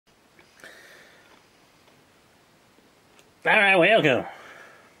Alright, welcome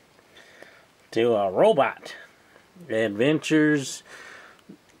to a robot adventures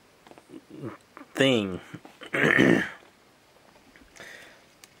thing.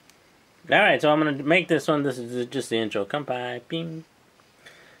 Alright, so I'm going to make this one. This is just the intro. Come by. Bing.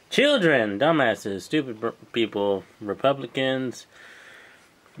 Children, dumbasses, stupid people, Republicans,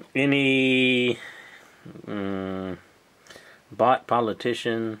 any bot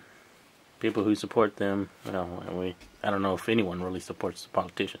politician, people who support them. Well, I don't know if anyone really supports the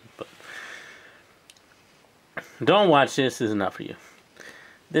politicians, but don't watch this. This is not for you.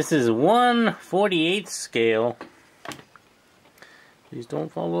 This is 1/48 scale. Please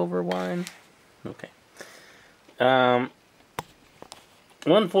don't fall over, wine. Okay.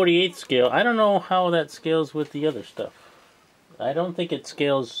 1/48 scale. I don't know how that scales with the other stuff. I don't think it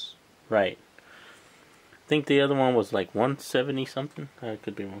scales right. I think the other one was like 170 something. I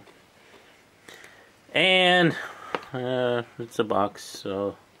could be wrong. And it's a box,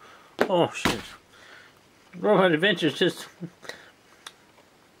 so oh shit. Robot Adventures just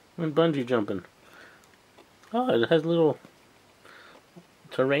went bungee jumping. Oh, it has a little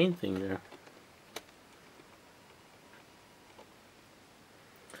terrain thing there.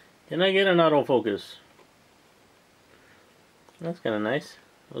 Can I get an autofocus? That's kind of nice.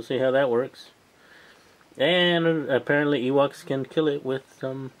 We'll see how that works. And apparently Ewoks can kill it with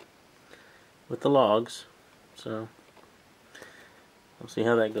the logs. So we'll see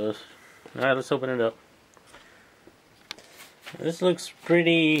how that goes. Alright, let's open it up. This looks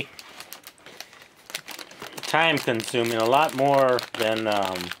pretty time consuming, a lot more than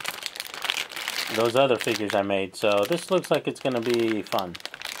those other figures I made. So this looks like it's gonna be fun.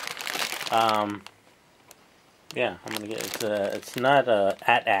 Yeah, I'm gonna get it's not a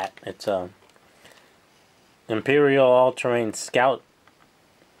AT-AT, it's a Imperial All-Terrain Scout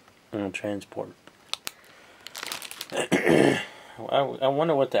transport. I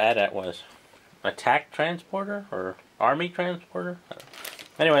wonder what the AT-AT was. Attack transporter or army transporter?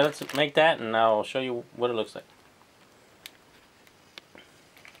 Anyway, let's make that and I'll show you what it looks like.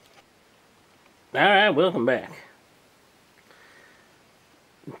 Alright, welcome back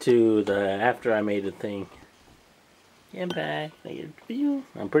to the after I made a thing. Get back.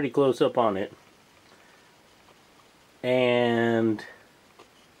 I'm pretty close up on it. And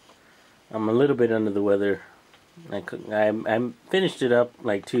I'm a little bit under the weather. I finished it up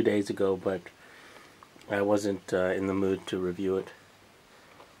like 2 days ago, but I wasn't in the mood to review it.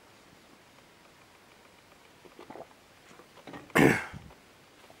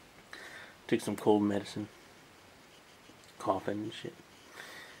 Took some cold medicine. Coughing and shit.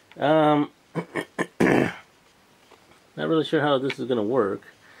 Not really sure how this is going to work.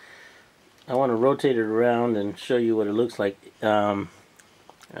 I want to rotate it around and show you what it looks like. I'm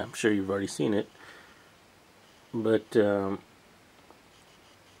sure you've already seen it. But,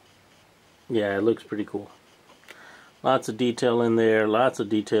 yeah, it looks pretty cool. Lots of detail in there, lots of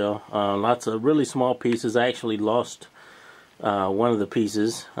detail. Lots of really small pieces. I actually lost one of the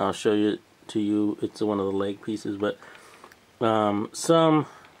pieces. I'll show you to you. It's one of the leg pieces, but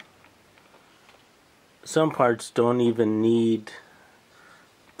some parts don't even need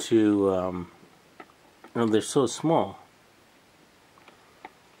to, they're so small.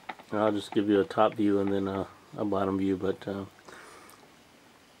 I'll just give you a top view and then a bottom view, but it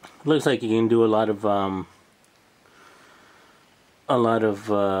looks like you can do a lot of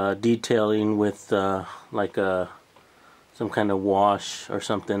detailing with like some kind of wash or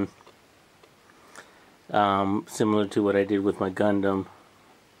something, similar to what I did with my Gundam,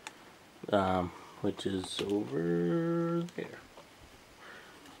 which is over there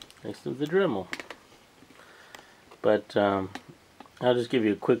next to the Dremel. But I'll just give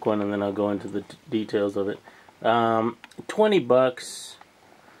you a quick one and then I'll go into the details of it. 20 bucks.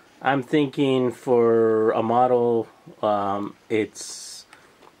 I'm thinking for a model, it's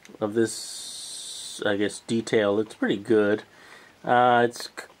of this, I guess, detail. It's pretty good. It's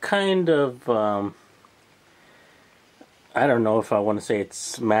kind of, I don't know if I want to say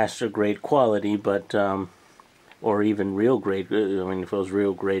it's master grade quality, but or even real grade. I mean, if it was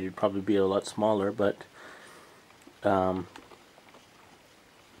real grade, it'd probably be a lot smaller. But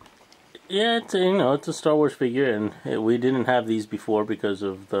yeah, it's it's a Star Wars figure, and we didn't have these before because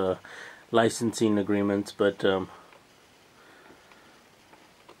of the licensing agreements. But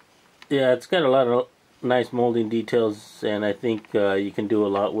yeah, it's got a lot of nice molding details, and I think you can do a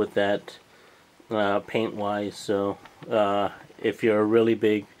lot with that paint wise. So if you're a really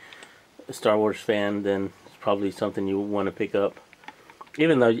big Star Wars fan, then it's probably something you want to pick up.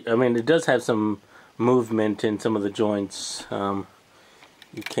 Even though, I mean, it does have some movement in some of the joints.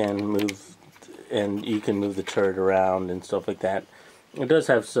 You can move and you can move the turret around and stuff like that. It does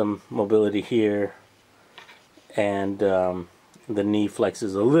have some mobility here, and the knee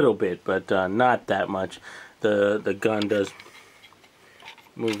flexes a little bit, but not that much. The gun does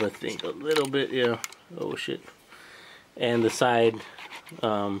move, I think, a little bit. Yeah. Oh shit. And the side,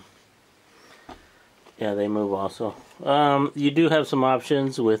 yeah, they move also. You do have some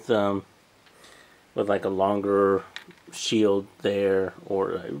options with like a longer shield there,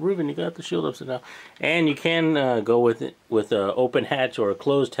 or Ruben, you got the shield upside down, and you can go with it with an open hatch or a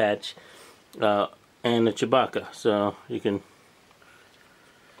closed hatch, and a Chewbacca, so you can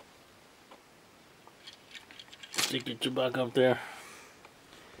stick your Chewbacca up there,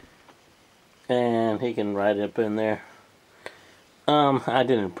 and he can ride up in there. I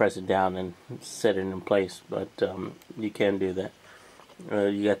didn't press it down and set it in place, but you can do that.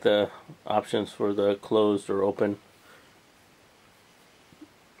 You got the options for the closed or open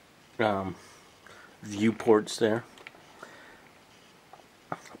viewports there.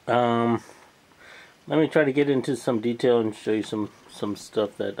 Let me try to get into some detail and show you some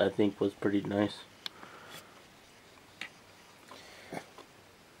stuff that I think was pretty nice.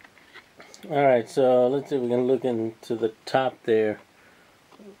 Alright, so let's see if we can look into the top there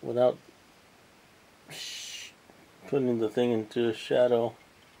without putting the thing into a shadow.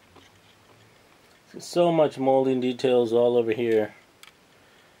 So much molding details all over here,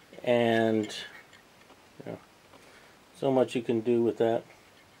 and you know, so much you can do with that.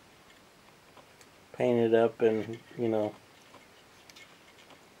 Paint it up and, you know,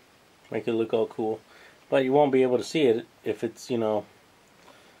 make it look all cool. But you won't be able to see it if it's, you know,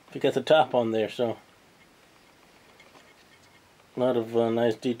 if you got the top on there. So a lot of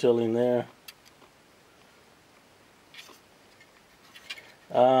nice detailing there.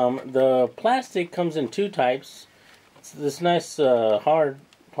 The plastic comes in two types. It's this nice hard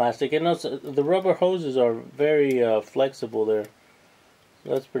plastic, and also the rubber hoses are very flexible there. So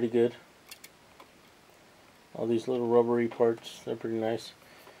that's pretty good. All these little rubbery parts, they're pretty nice.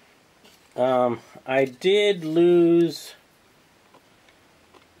 I did lose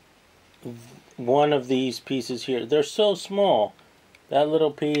one of these pieces here. They're so small. That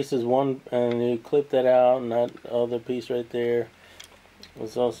little piece is one, and you clip that out, and that other piece right there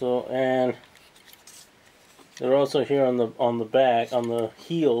was also, and they're also here on the back, on the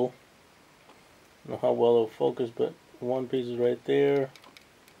heel. I don't know how well it'll focus, but one piece is right there.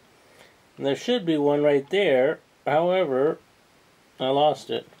 And there should be one right there. However, I lost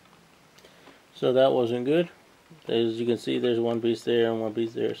it. So that wasn't good. As you can see, there's one piece there and one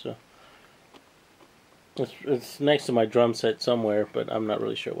piece there. So it's next to my drum set somewhere, but I'm not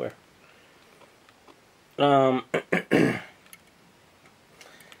really sure where.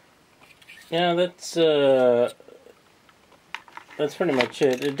 Yeah, that's pretty much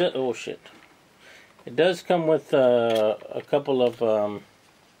it. Oh shit! It does come with a couple of.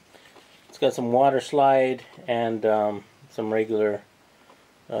 It's got some water slide and some regular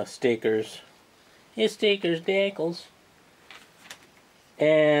stickers. Yeah, stickers, deckles.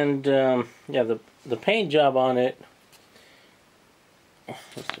 And yeah, the paint job on it.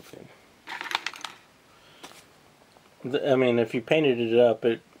 I mean, if you painted it up,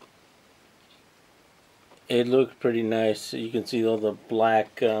 it looked pretty nice. You can see all the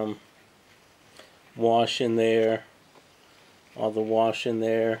black wash in there, all the wash in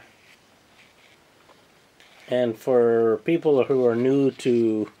there. And for people who are new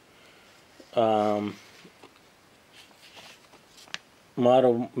to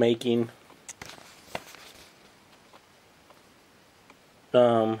model making,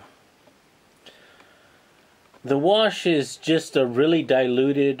 the wash is just a really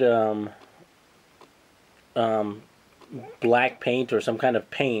diluted black paint or some kind of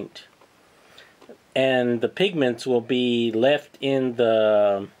paint, and the pigments will be left in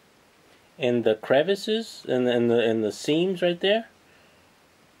the crevices and in the seams right there.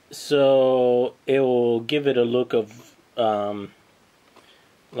 So it will give it a look of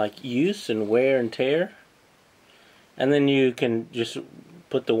like use and wear and tear. And then you can just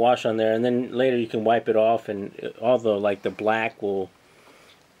put the wash on there, and then later you can wipe it off, and although like the black will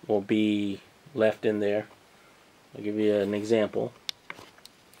be left in there. I'll give you an example.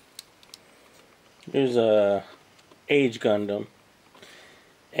 Here's a Age Gundam.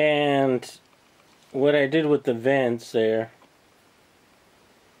 And what I did with the vents there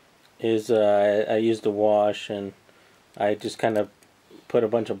is I used the wash, and I just kind of put a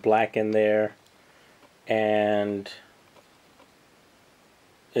bunch of black in there, and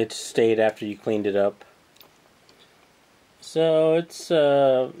it stayed after you cleaned it up. So it's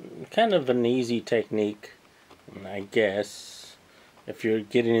kind of an easy technique, I guess. If you're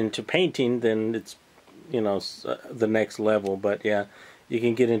getting into painting, then it's, you know, the next level. But yeah, you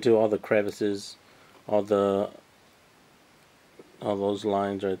can get into all the crevices, all those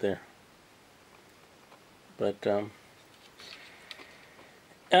lines right there. But do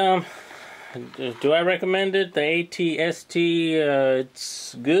I recommend it? The ATST,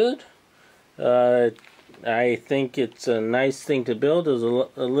 it's good. I think it's a nice thing to build. It was a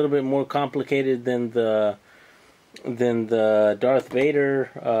little bit more complicated than the Darth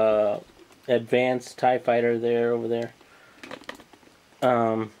Vader advanced TIE fighter over there.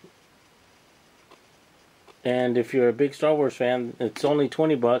 And if you're a big Star Wars fan, it's only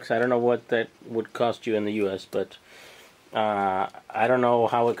 $20. I don't know what that would cost you in the U.S., but I don't know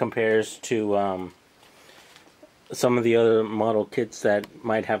how it compares to some of the other model kits that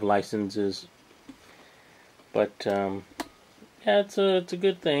might have licenses. But yeah, it's a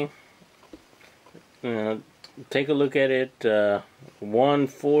good thing. Take a look at it.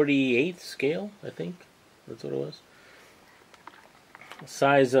 1/48 scale, I think that's what it was.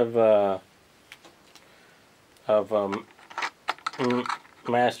 Size of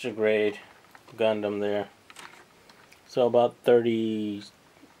master grade Gundam there. So about 30,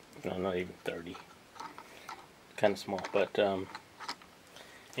 no, not even 30. Kind of small, but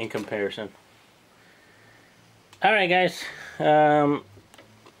in comparison. Alright guys, this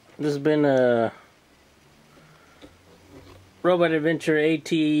has been a Robot Adventure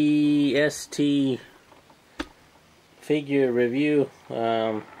ATST figure review.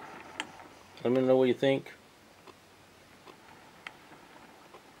 Let me know what you think.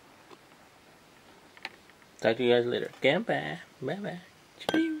 Talk to you guys later. Goodbye. Bye bye.